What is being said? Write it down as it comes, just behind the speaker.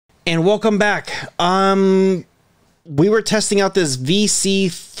And welcome back. We were testing out this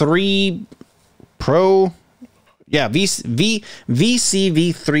vSee 3 Pro. Yeah, vSee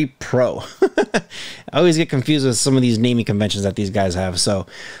V3 Pro. I always get confused with some of these naming conventions that these guys have. So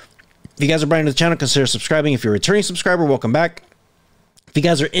if you guys are brand new to the channel, consider subscribing. If you're a returning subscriber, welcome back. If you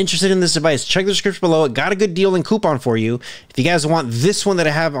guys are interested in this device, check the description below. It got a good deal and coupon for you. If you guys want this one that I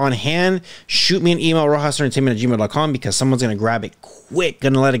have on hand, shoot me an email, rohasentertainment@gmail.com, because someone's going to grab it quick.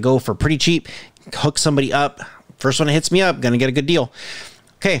 Going to let it go for pretty cheap. Hook somebody up. First one that hits me up, going to get a good deal.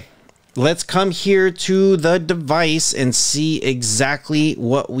 Okay, let's come here to the device and see exactly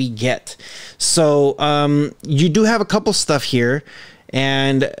what we get. So you do have a couple stuff here.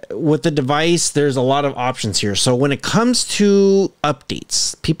 And with the device, there's a lot of options here. So when it comes to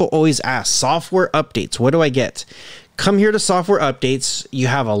updates, people always ask, software updates, what do I get? Come here to software updates. You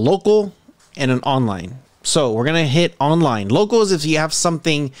have a local and an online. So we're going to hit online. Local is if you have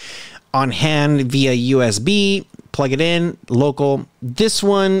something on hand via USB, plug it in, local. This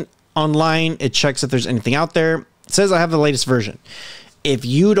one, online, it checks if there's anything out there. It says I have the latest version. If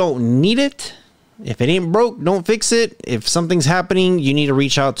you don't need it, if it ain't broke, don't fix it. If something's happening, you need to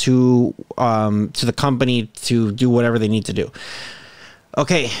reach out to the company to do whatever they need to do.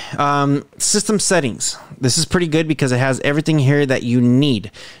 Okay, system settings. This is pretty good because it has everything here that you need.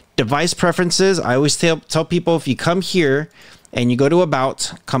 Device preferences. I always tell people, if you come here and you go to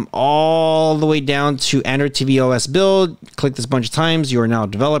About, come all the way down to Android TV OS build, click this a bunch of times. You are now a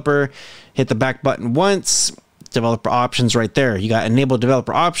developer. Hit the back button once. Developer options right there. You got enable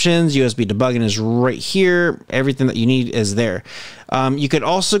developer options. USB debugging is right here. Everything that you need is there. You could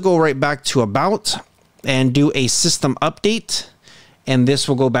also go right back to About and do a system update, and this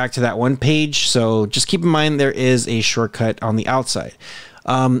will go back to that one page. So just keep in mind there is a shortcut on the outside.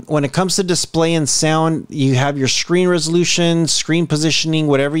 When it comes to display and sound, you have your screen resolution, screen positioning,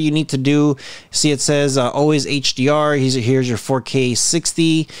 whatever you need to do. See, it says always HDR. Here's your 4K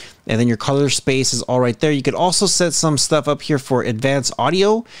 60, and then your color space is all right there. You could also set some stuff up here for advanced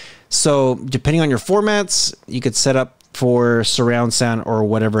audio. So depending on your formats, you could set up for surround sound or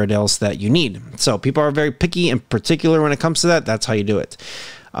whatever else that you need. So people are very picky and particular when it comes to that. That's how you do it.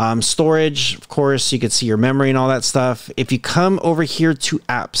 Storage, of course, you can see your memory and all that stuff. If you come over here to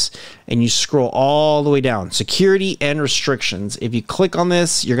apps and you scroll all the way down, security and restrictions, if you click on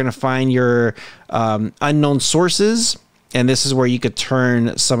this, you're going to find your unknown sources. And this is where you could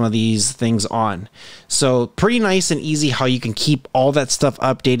turn some of these things on. So pretty nice and easy how you can keep all that stuff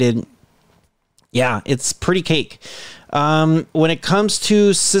updated. Yeah, it's pretty cake. When it comes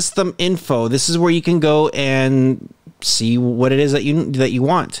to system info, this is where you can go and see what it is that you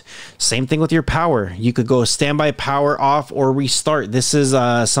want. Same thing with your power. You could go standby power off or restart. This is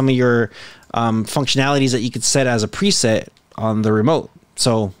some of your functionalities that you could set as a preset on the remote.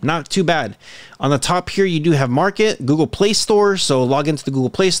 So not too bad. On the top here, you do have Market, Google Play Store. So log into the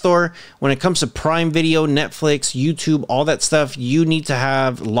Google Play Store. When it comes to Prime Video, Netflix, YouTube, all that stuff, you need to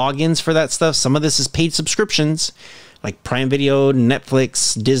have logins for that stuff. Some of this is paid subscriptions like Prime Video,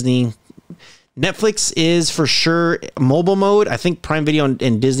 Netflix, Disney. Netflix is for sure mobile mode. I think Prime Video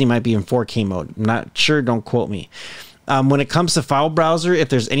and Disney might be in 4K mode. I'm not sure. Don't quote me. When it comes to file browser, if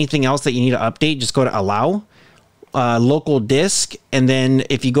there's anything else that you need to update, just go to Allow. Local disk, and then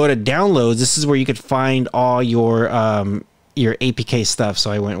if you go to downloads, this is where you could find all your APK stuff. So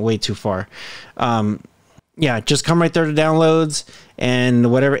I went way too far. Yeah, just come right there to downloads,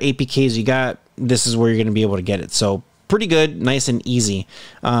 and whatever APKs you got, this is where you're going to be able to get it. So pretty good, nice and easy.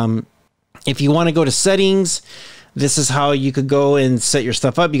 If you want to go to settings, this is how you could go and set your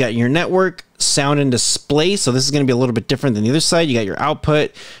stuff up. You got your network, sound, and display. So this is going to be a little bit different than the other side. You got your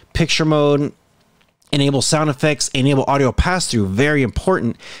output, picture mode, enable sound effects, enable audio pass-through. Very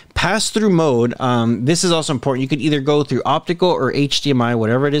important. Pass-through mode. This is also important. You could either go through optical or HDMI,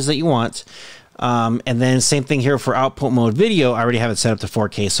 whatever it is that you want. And then same thing here for output mode video. I already have it set up to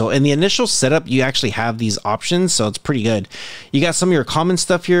 4K. So in the initial setup, you actually have these options. So it's pretty good. You got some of your common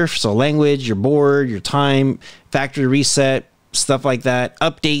stuff here. So language, your board, your time, factory reset, stuff like that.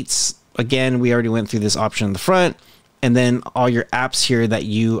 Updates. Again, we already went through this option in the front. And then all your apps here that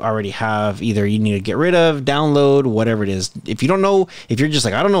you already have, either you need to get rid of, download, whatever it is. If you don't know, if you're just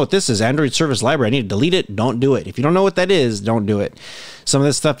like, I don't know what this is, Android Service Library, I need to delete it, don't do it. If you don't know what that is, don't do it. Some of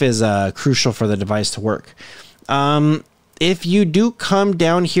this stuff is crucial for the device to work. If you do come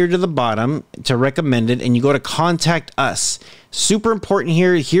down here to the bottom to recommended and you go to contact us, super important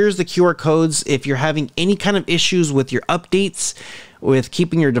here. Here's the QR codes. If you're having any kind of issues with your updates, with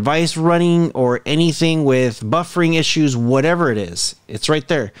keeping your device running, or anything with buffering issues, whatever it is, it's right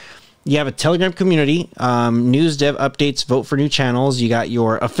there. You have a Telegram community, news, dev updates, vote for new channels. You got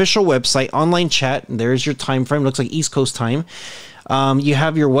your official website, online chat. There's your time frame. Looks like East Coast time. You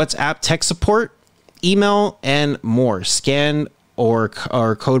have your WhatsApp tech support, email, and more. Scan or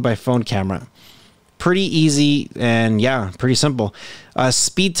code by phone camera. Pretty easy and yeah, pretty simple.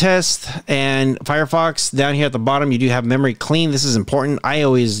 Speed test and Firefox down here at the bottom. You do have memory clean. This is important. I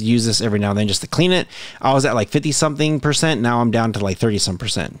always use this every now and then just to clean it. I was at like 50 something percent. Now I'm down to like 30 some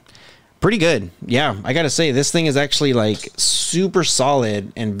percent. Pretty good. Yeah, I gotta say this thing is actually like super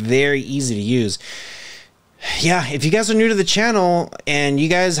solid and very easy to use. Yeah, if you guys are new to the channel and you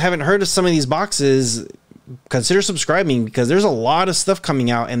guys haven't heard of some of these boxes, consider subscribing, because there's a lot of stuff coming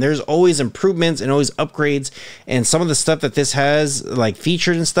out and there's always improvements and always upgrades, and some of the stuff that this has like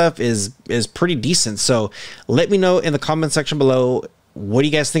featured and stuff is pretty decent. So let me know in the comment section below, what do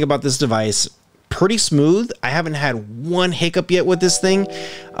you guys think about this device? Pretty smooth. I haven't had one hiccup yet with this thing.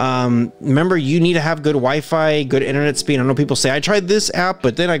 Remember, you need to have good Wi-Fi, good internet speed. I know people say, I tried this app,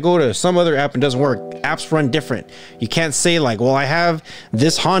 but then I go to some other app and it doesn't work. Apps run different. You can't say like, well, I have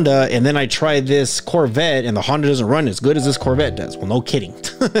this Honda and then I tried this Corvette and the Honda doesn't run as good as this Corvette does. Well, no kidding.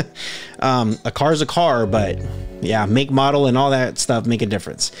 A car's a car, but yeah, make, model, and all that stuff make a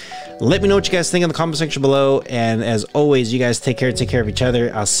difference. Let me know what you guys think in the comment section below. And as always, you guys take care of each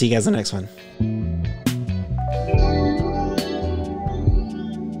other. I'll see you guys in the next one.